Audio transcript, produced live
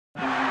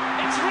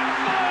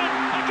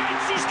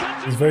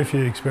There's very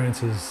few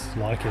experiences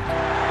like it.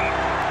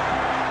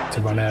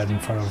 To run out in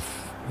front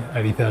of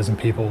 80,000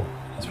 people,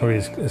 it's probably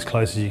as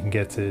close as you can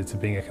get to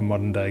being like a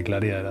modern day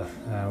gladiator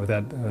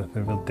without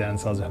the real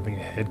downsides of having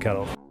your head cut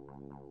off.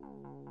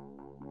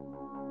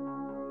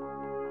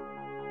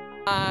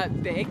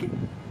 Big,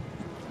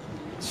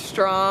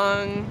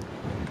 strong,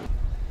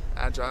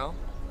 agile,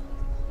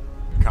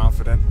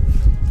 confident,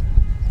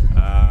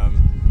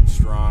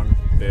 strong,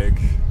 big,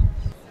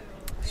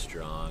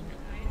 strong,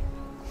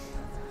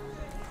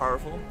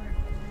 powerful.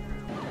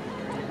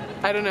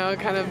 I don't know,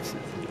 kind of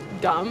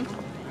dumb.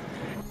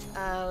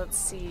 Let's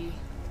see,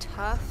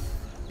 tough,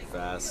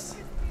 fast,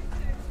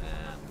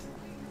 and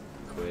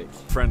quick.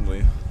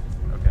 friendly,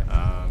 Okay.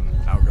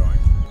 outgoing.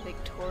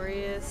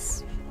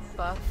 victorious,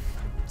 buff,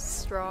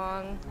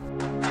 strong,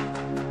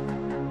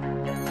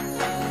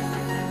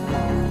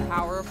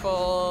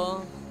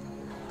 Powerful,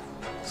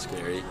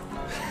 Scary.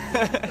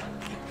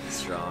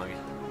 Strong.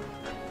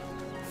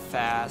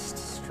 Fast,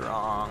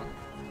 strong.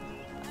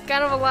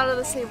 kind of a lot of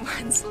the same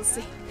ones. Let's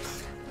see,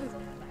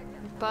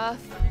 buff,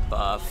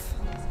 Buff.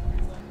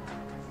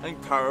 I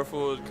think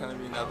powerful would kind of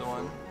be another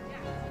one.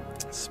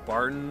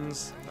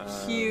 Spartans,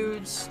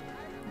 huge,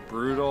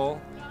 brutal,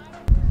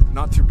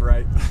 not too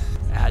bright.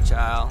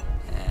 Agile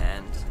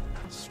and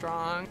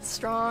strong,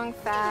 strong,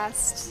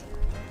 fast,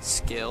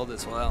 skilled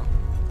as well.